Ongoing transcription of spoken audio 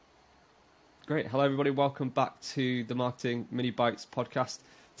Great. Hello, everybody. Welcome back to the Marketing Mini Bites podcast.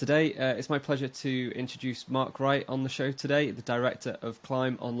 Today, it's my pleasure to introduce Mark Wright on the show today, the director of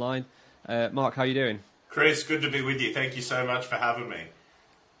Climb Online. Mark, how are you doing? Chris, good to be with you. Thank you so much for having me.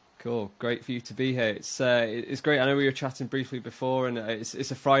 Cool. Great for you to be here. It's great. I know we were chatting briefly before, and it's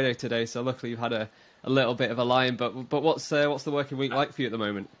a Friday today, so luckily you've had a little bit of a lie-in. But what's the working week like for you at the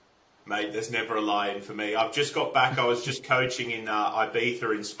moment? Mate, there's never a lie-in for me. I've just got back. I was just coaching in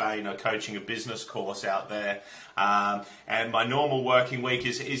Ibiza in Spain. I'm coaching a business course out there. And my normal working week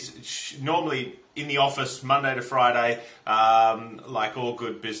is normally in the office Monday to Friday, like all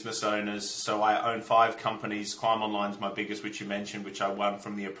good business owners. So I own 5 companies. Climb Online's my biggest, which you mentioned, which I won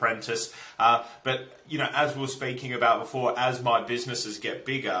from The Apprentice. But, you know, as we were speaking about before, as my businesses get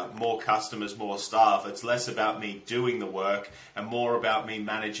bigger, more customers, more staff, it's less about me doing the work and more about me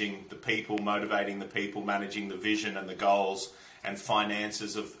managing the people, motivating the people, managing the vision and the goals and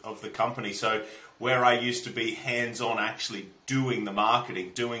finances of the company. So where I used to be hands-on actually doing the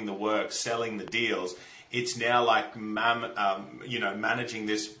marketing, doing the work, selling the deals, it's now like managing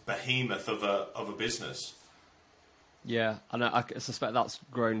this behemoth of a business. Yeah, and I suspect that's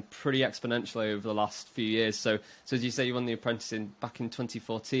grown pretty exponentially over the last few years. So as you say, you won The Apprentice back in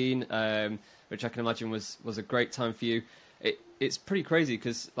 2014, which I can imagine was a great time for you. It's pretty crazy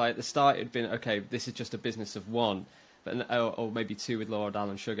because like at the start it'd been, okay, this is just a business of one, or maybe 2 with Laura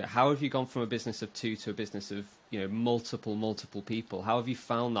Down and Sugar. How have you gone from a business of 2 to a business of multiple people? How have you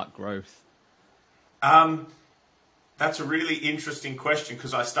found that growth? That's a really interesting question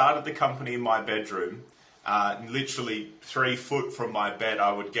because I started the company in my bedroom. Literally 3 foot from my bed,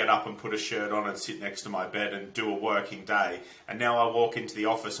 I would get up and put a shirt on and sit next to my bed and do a working day. And now I walk into the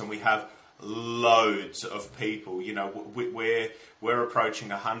office and we have loads of people. You know, we're approaching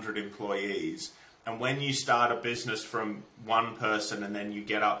 100 employees. And when you start a business from one person and then you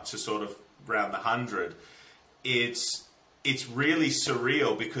get up to sort of around the 100, it's really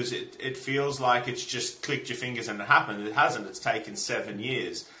surreal because it feels like it's just clicked your fingers and it happened. It hasn't. It's taken 7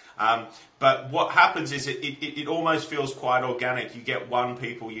 years. But what happens is it almost feels quite organic. You get 1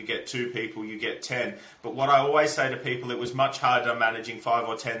 people, you get 2 people, you get 10. But what I always say to people, it was much harder managing 5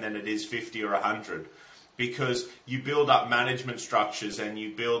 or 10 than it is 50 or 100. Because you build up management structures and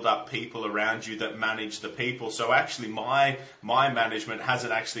you build up people around you that manage the people. So actually my management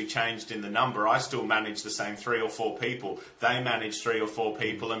hasn't actually changed in the number. I still manage the same 3 or 4 people. They manage 3 or 4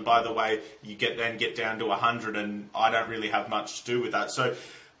 people. And by the way, you get down to 100 and I don't really have much to do with that. So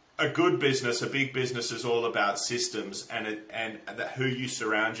a good business, a big business is all about systems and who you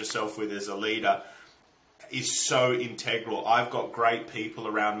surround yourself with as a leader is so integral. I've got great people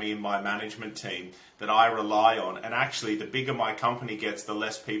around me in my management team that I rely on. And actually, the bigger my company gets, the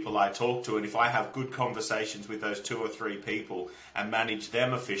less people I talk to. And if I have good conversations with those 2 or 3 people and manage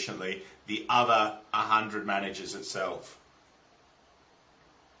them efficiently, the other 100 manages itself.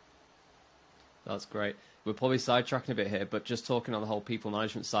 That's great. We're probably sidetracking a bit here, but just talking on the whole people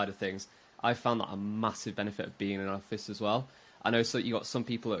management side of things, I found that a massive benefit of being in an office as well. I know so you got some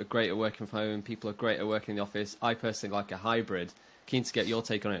people that are great at working from home, people are great at working in the office. I personally like a hybrid. Keen to get your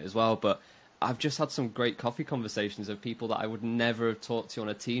take on it as well, but I've just had some great coffee conversations of people that I would never have talked to on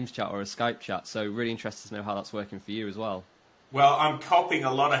a Teams chat or a Skype chat, so really interested to know how that's working for you as well. Well, I'm copping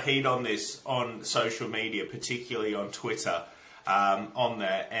a lot of heat on this on social media, particularly on Twitter, on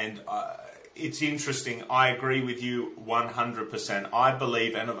there, and it's interesting. I agree with you 100%. I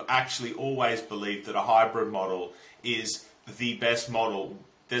believe, and I've actually always believed, that a hybrid model is the best model.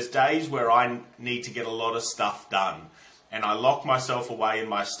 There's days where I need to get a lot of stuff done and I lock myself away in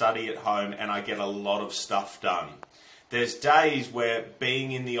my study at home and I get a lot of stuff done. There's days where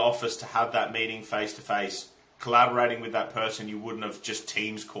being in the office to have that meeting face to face, collaborating with that person you wouldn't have just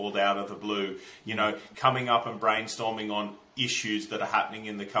Teams called out of the blue, you know, coming up and brainstorming on issues that are happening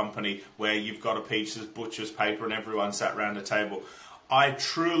in the company where you've got a piece of butcher's paper and everyone sat around a table. I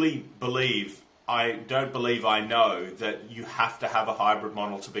truly believe, I don't believe I know, that you have to have a hybrid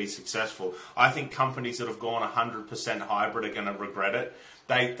model to be successful. I think companies that have gone 100% hybrid are going to regret it.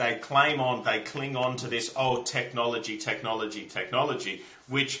 They cling on to this, technology,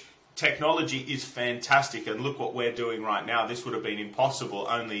 which technology is fantastic. And look what we're doing right now. This would have been impossible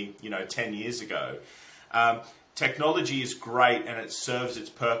only, 10 years ago. Technology is great and it serves its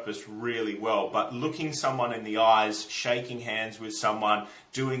purpose really well, but looking someone in the eyes, shaking hands with someone,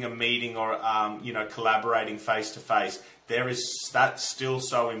 doing a meeting or collaborating face to face, that's still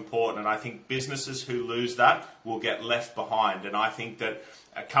so important. And I think businesses who lose that will get left behind. And I think that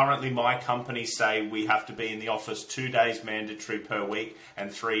currently my companies say we have to be in the office 2 days mandatory per week and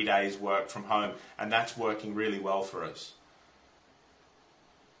 3 days work from home, and that's working really well for us.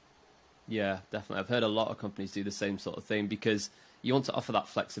 Yeah, definitely. I've heard a lot of companies do the same sort of thing because you want to offer that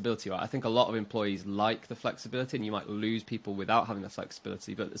flexibility, right? I think a lot of employees like the flexibility, and you might lose people without having the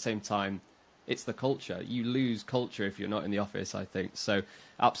flexibility, but at the same time, it's the culture. You lose culture if you're not in the office, I think. So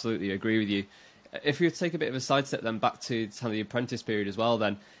absolutely agree with you. If we take a bit of a sidestep then back to kind of the apprentice period as well,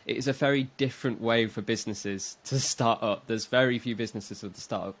 then it is a very different way for businesses to start up. There's very few businesses that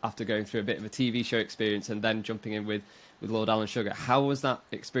start up after going through a bit of a TV show experience and then jumping in with Lord Alan Sugar. How was that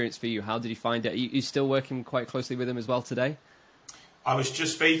experience for you? How did you find it? Are you still working quite closely with him as well today? I was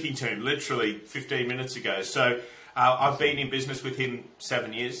just speaking to him literally 15 minutes ago. So I've been in business with him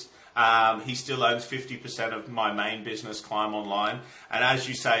 7 years. He still owns 50% of my main business, Climb Online. And as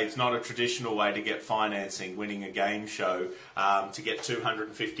you say, it's not a traditional way to get financing, winning a game show, to get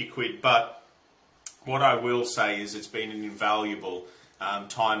 250 quid. But what I will say is it's been an invaluable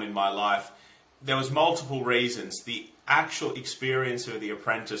time in my life. There was multiple reasons. The actual experience of The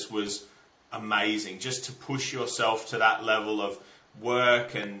Apprentice was amazing. Just to push yourself to that level of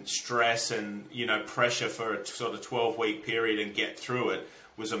work and stress and, you know, pressure for a sort of 12-week period and get through it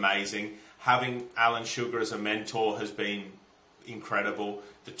was amazing. Having Alan Sugar as a mentor has been incredible.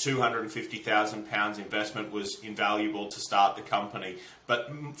 The £250,000 investment was invaluable to start the company.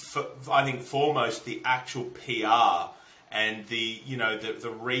 But I think foremost the actual PR and the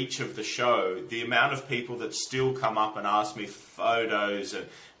reach of the show, the amount of people that still come up and ask me photos and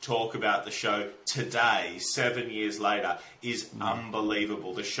talk about the show today, 7 years later, is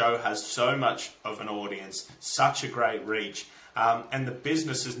unbelievable. The show has so much of an audience, such a great reach. And the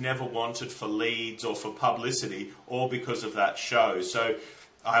business has never wanted for leads or for publicity, all because of that show. So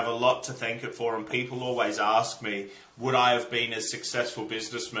I have a lot to thank it for, and people always ask me, would I have been as successful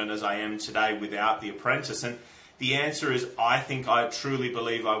businessman as I am today without The Apprentice? And the answer is, I truly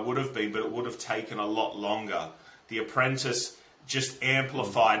believe I would have been, but it would have taken a lot longer. The Apprentice just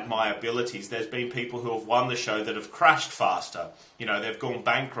amplified my abilities. There's been people who have won the show that have crashed faster. You know, they've gone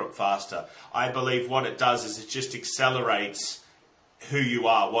bankrupt faster. I believe what it does is it just accelerates who you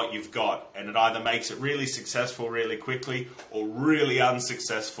are, what you've got, and it either makes it really successful really quickly or really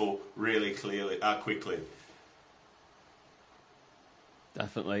unsuccessful really quickly.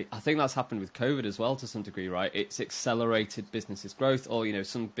 Definitely. I think that's happened with COVID as well to some degree, right? It's accelerated businesses' growth, or, you know,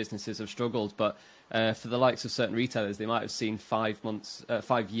 some businesses have struggled, but for the likes of certain retailers, they might have seen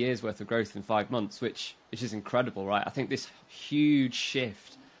 5 years worth of growth in 5 months, which is incredible, right? I think this huge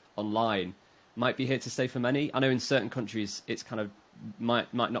shift online might be here to stay for many. I know in certain countries it's kind of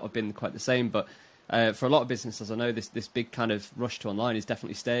might not have been quite the same, but for a lot of businesses, I know this big kind of rush to online is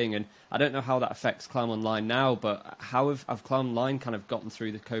definitely staying, and I don't know how that affects Climb Online now, but how have Climb Online kind of gotten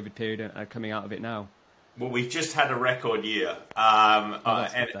through the COVID period and are coming out of it now? Well, we've just had a record year, and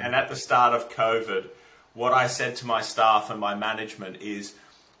at the start of COVID, what I said to my staff and my management is,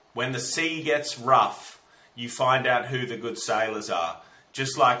 when the sea gets rough, you find out who the good sailors are.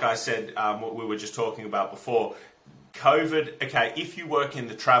 Just like I said, what we were just talking about before, COVID, okay, if you work in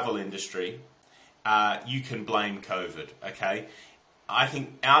the travel industry, you can blame COVID, okay? I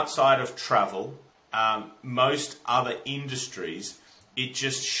think outside of travel, most other industries, it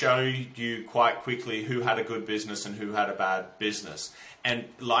just showed you quite quickly who had a good business and who had a bad business. And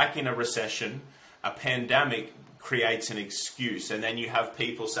like in a recession, a pandemic creates an excuse, and then you have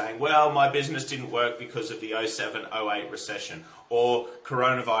people saying, well, my business didn't work because of the 07-08 recession or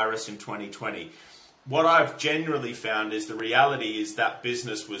coronavirus in 2020. What I've generally found is the reality is that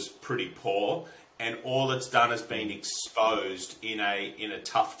business was pretty poor, and all it's done has been exposed in a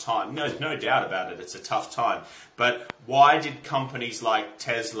tough time. No doubt about it, it's a tough time. But why did companies like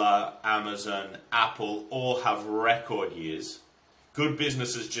Tesla, Amazon, Apple all have record years? Good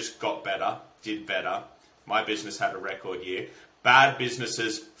businesses just got better, did better. My business had a record year. Bad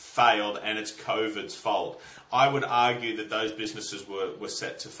businesses failed, and it's COVID's fault. I would argue that those businesses were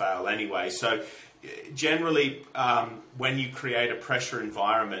set to fail anyway. So generally, when you create a pressure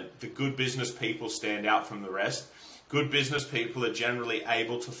environment, the good business people stand out from the rest. Good business people are generally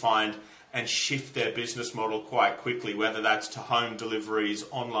able to find and shift their business model quite quickly, whether that's to home deliveries,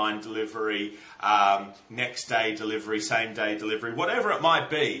 online delivery, next day delivery, same day delivery, whatever it might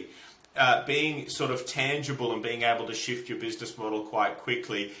be. Being sort of tangible and being able to shift your business model quite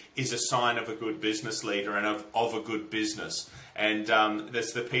quickly is a sign of a good business leader and of a good business. And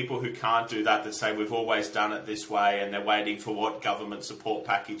there's the people who can't do that say we've always done it this way, and they're waiting for what government support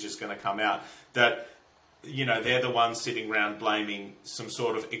package is going to come out. That, you know, they're the ones sitting around blaming some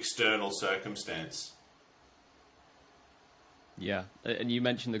sort of external circumstance. Yeah, and you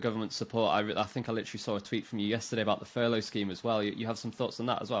mentioned the government support. I think I literally saw a tweet from you yesterday about the furlough scheme as well. You have some thoughts on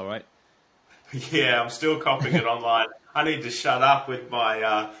that as well, right? Yeah, I'm still copying it online. I need to shut up with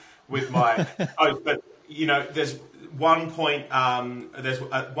my with my host, but you know, there's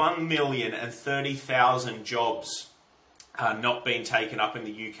 1,030,000 jobs not being taken up in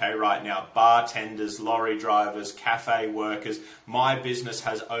the UK right now. Bartenders, lorry drivers, cafe workers. My business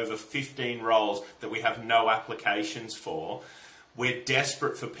has over 15 roles that we have no applications for. We're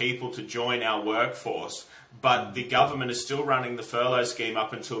desperate for people to join our workforce, but the government is still running the furlough scheme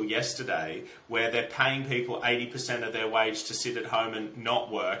up until yesterday, where they're paying people 80% of their wage to sit at home and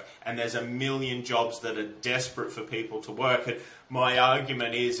not work, and there's 1 million jobs that are desperate for people to work. And my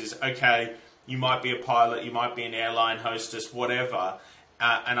argument is okay, you might be a pilot, you might be an airline hostess, whatever,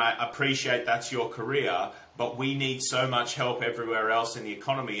 and I appreciate that's your career, but we need so much help everywhere else in the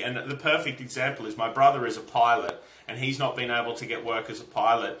economy. And the perfect example is my brother is a pilot, and he's not been able to get work as a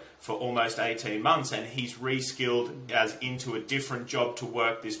pilot for almost 18 months, and he's reskilled as into a different job to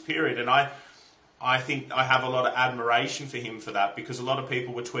work this period. And I think I have a lot of admiration for him for that, because a lot of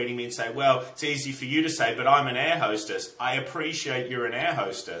people were tweeting me and say, well, it's easy for you to say, but I'm an air hostess. I appreciate you're an air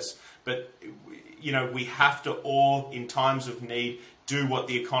hostess, but you know, we have to all, in times of need, do what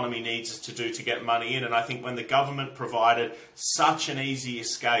the economy needs us to do to get money in. And I think when the government provided such an easy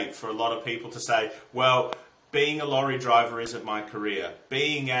escape for a lot of people to say, well, being a lorry driver isn't my career,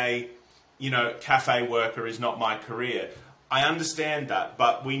 being a, you know, cafe worker is not my career. I understand that,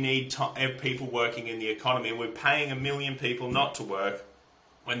 but we need people working in the economy, and we're paying 1 million people not to work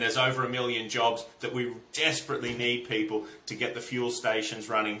when there's over 1 million jobs that we desperately need people to get the fuel stations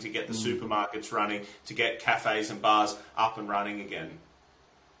running, to get the supermarkets running, to get cafes and bars up and running again.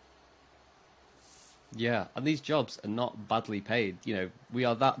 Yeah, and these jobs are not badly paid. You know, we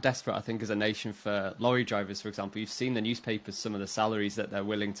are that desperate, I think, as a nation for lorry drivers, for example. You've seen the newspapers, some of the salaries that they're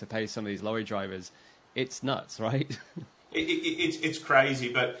willing to pay some of these lorry drivers. It's nuts, right? It's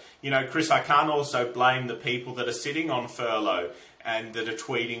crazy, but, you know, Chris, I can't also blame the people that are sitting on furlough and that are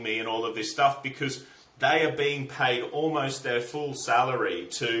tweeting me and all of this stuff, because they are being paid almost their full salary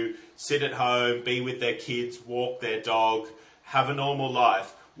to sit at home, be with their kids, walk their dog, have a normal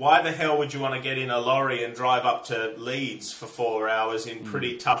life. Why the hell would you want to get in a lorry and drive up to Leeds for 4 hours in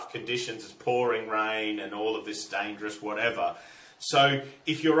pretty tough conditions? It's pouring rain and all of this dangerous whatever. So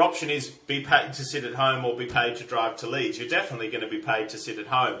if your option is be paid to sit at home or be paid to drive to Leeds, you're definitely going to be paid to sit at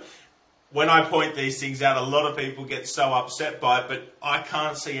home. When I point these things out, a lot of people get so upset by it, but I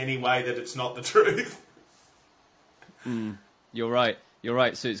can't see any way that it's not the truth. You're right. You're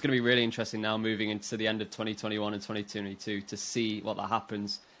right. So it's going to be really interesting now moving into the end of 2021 and 2022 to see what that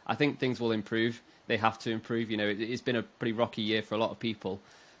happens. I think things will improve. They have to improve. You know, it's been a pretty rocky year for a lot of people,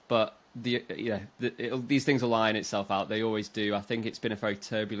 but these things will line itself out. They always do. I think it's been a very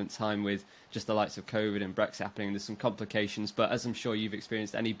turbulent time with just the likes of COVID and Brexit happening. There's some complications, but as I'm sure you've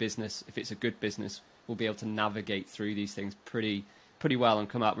experienced, any business, if it's a good business, will be able to navigate through these things pretty well and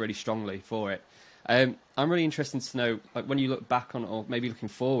come out really strongly for it. I'm really interested to know, like, when you look back on, or maybe looking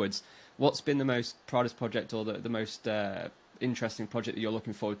forwards, what's been the most proudest project or the most interesting project that you're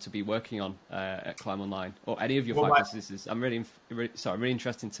looking forward to be working on at Climb Online, or any of your five businesses? I'm really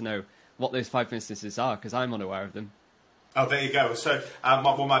interested to know what those 5 businesses are, because I'm unaware of them. Oh, there you go. So,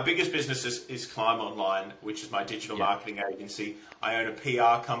 my biggest business is Climb Online, which is my digital marketing agency. I own a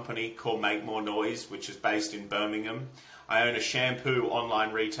PR company called Make More Noise, which is based in Birmingham. I own a shampoo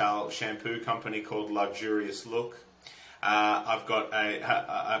online retail shampoo company called Luxurious Look. I've got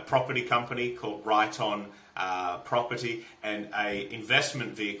a property company called Right On Property, and a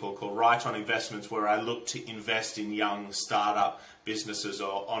investment vehicle called Right On Investments, where I look to invest in young startup businesses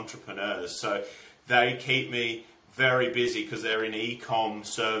or entrepreneurs. So they keep me very busy because they're in e-com,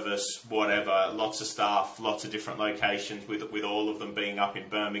 service, whatever, lots of staff, lots of different locations, with all of them being up in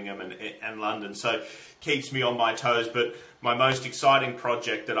Birmingham and London. So keeps me on my toes. But my most exciting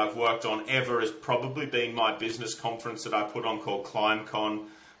project that I've worked on ever has probably been my business conference that I put on called ClimbCon.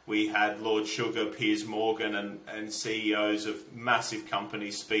 We had Lord Sugar, Piers Morgan and CEOs of massive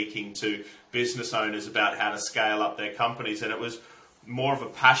companies speaking to business owners about how to scale up their companies. And it was more of a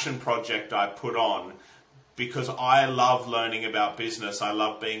passion project I put on, because I love learning about business. I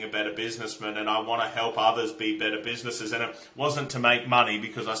love being a better businessman, and I want to help others be better businesses. And it wasn't to make money,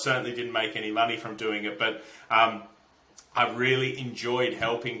 because I certainly didn't make any money from doing it, but I really enjoyed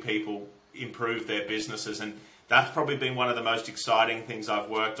helping people improve their businesses. And that's probably been one of the most exciting things I've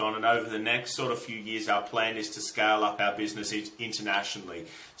worked on. And over the next sort of few years, our plan is to scale up our business internationally.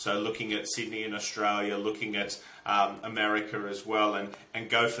 So looking at Sydney and Australia, looking at America as well, and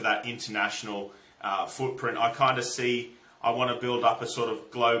go for that international footprint. I kind of see, I want to build up a sort of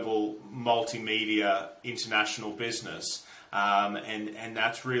global multimedia international business. And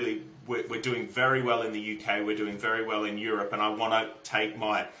that's really, we're doing very well in the UK, we're doing very well in Europe, and I want to take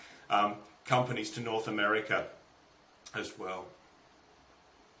my companies to North America as well.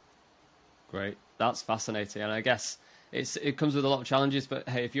 Great. That's fascinating. And I guess it comes with a lot of challenges, but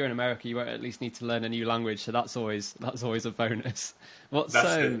hey, if you're in America, you won't at least need to learn a new language, so that's always a bonus. What's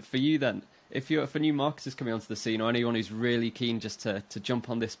for you then? For new marketers coming onto the scene, or anyone who's really keen just to jump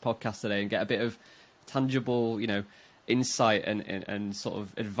on this podcast today and get a bit of tangible, insight and sort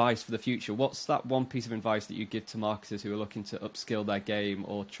of advice for the future, what's that one piece of advice that you give to marketers who are looking to upskill their game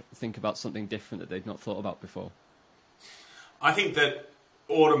or think about something different that they've not thought about before? I think that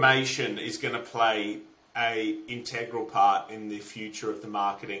automation is going to play a integral part in the future of the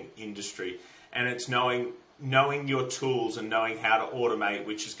marketing industry, and it's knowing your tools and knowing how to automate,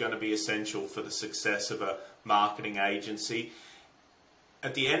 which is going to be essential for the success of a marketing agency.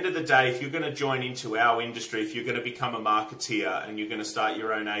 At the end of the day, if you're going to join into our industry, if you're going to become a marketeer and you're going to start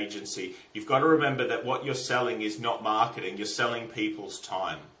your own agency, you've got to remember that what you're selling is not marketing, you're selling people's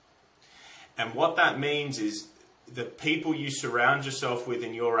time. And what that means is the people you surround yourself with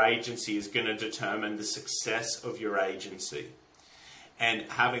in your agency is going to determine the success of your agency. And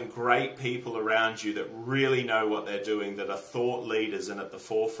having great people around you that really know what they're doing, that are thought leaders and at the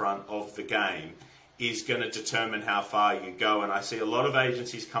forefront of the game, is going to determine how far you go. And I see a lot of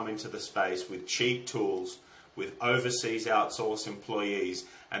agencies come into the space with cheap tools, with overseas outsourced employees,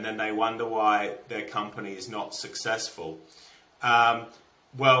 and then they wonder why their company is not successful.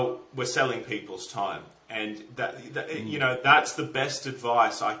 Well, we're selling people's time. And that's the best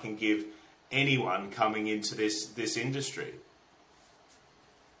advice I can give anyone coming into this industry.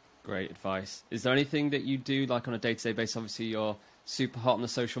 Great advice. Is there anything that you do, like on a day-to-day basis? Obviously, you're super hot on the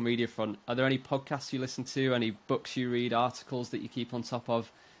social media front. Are there any podcasts you listen to, any books you read, articles that you keep on top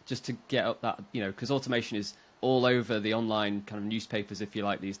of, just to get up that, because automation is all over the online kind of newspapers, if you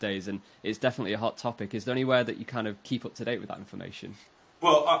like, these days, and it's definitely a hot topic. Is there anywhere that you kind of keep up to date with that information?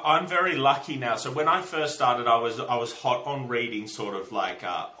 Well, I'm very lucky now. So when I first started, I was hot on reading sort of like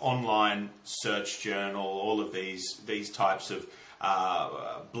online search journal, all of these types of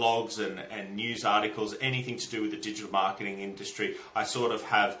blogs and news articles, anything to do with the digital marketing industry. I sort of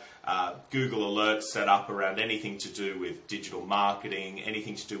have Google alerts set up around anything to do with digital marketing,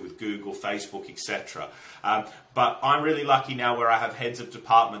 anything to do with Google, Facebook, etc. But I'm really lucky now where I have heads of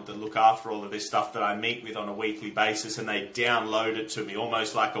department that look after all of this stuff that I meet with on a weekly basis, and they download it to me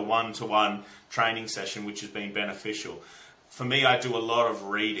almost like a one-to-one training session, which has been beneficial. For me, I do a lot of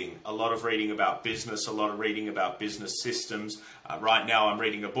reading about business, a lot of reading about business systems. Right now, I'm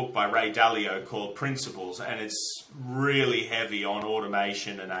reading a book by Ray Dalio called Principles, and it's really heavy on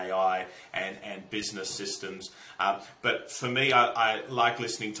automation and AI and business systems. But for me, I like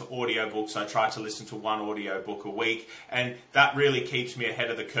listening to audiobooks. I try to listen to one audiobook a week, and that really keeps me ahead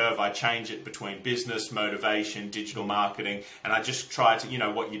of the curve. I change it between business, motivation, digital marketing, and I just try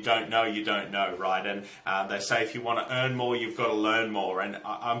to, what you don't know, right? And they say if you want to earn more, you've got to learn more, and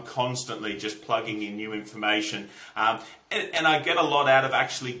I'm constantly just plugging in new information, and I get a lot out of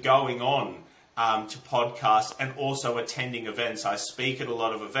actually going on to podcasts and also attending events. I speak at a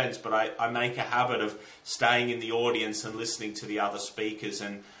lot of events, but I make a habit of staying in the audience and listening to the other speakers,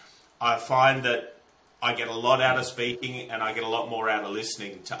 and I find that I get a lot out of speaking and I get a lot more out of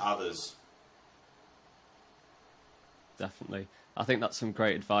listening to others. Definitely. I think that's some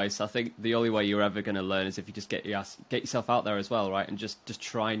great advice. I think the only way you're ever going to learn is if you just get yourself out there as well, right? And just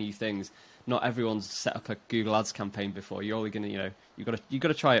try new things. Not everyone's set up a Google Ads campaign before. You're only going to, you've got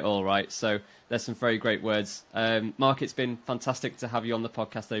to try it all, right? So there's some very great words. Mark, it's been fantastic to have you on the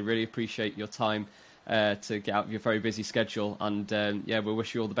podcast. I really appreciate your time to get out of your very busy schedule. And we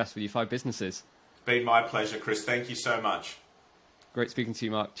wish you all the best with your 5 businesses. Been my pleasure, Chris. Thank you so much. Great speaking to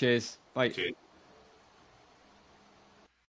you, Mark. Cheers. Bye. Cheers.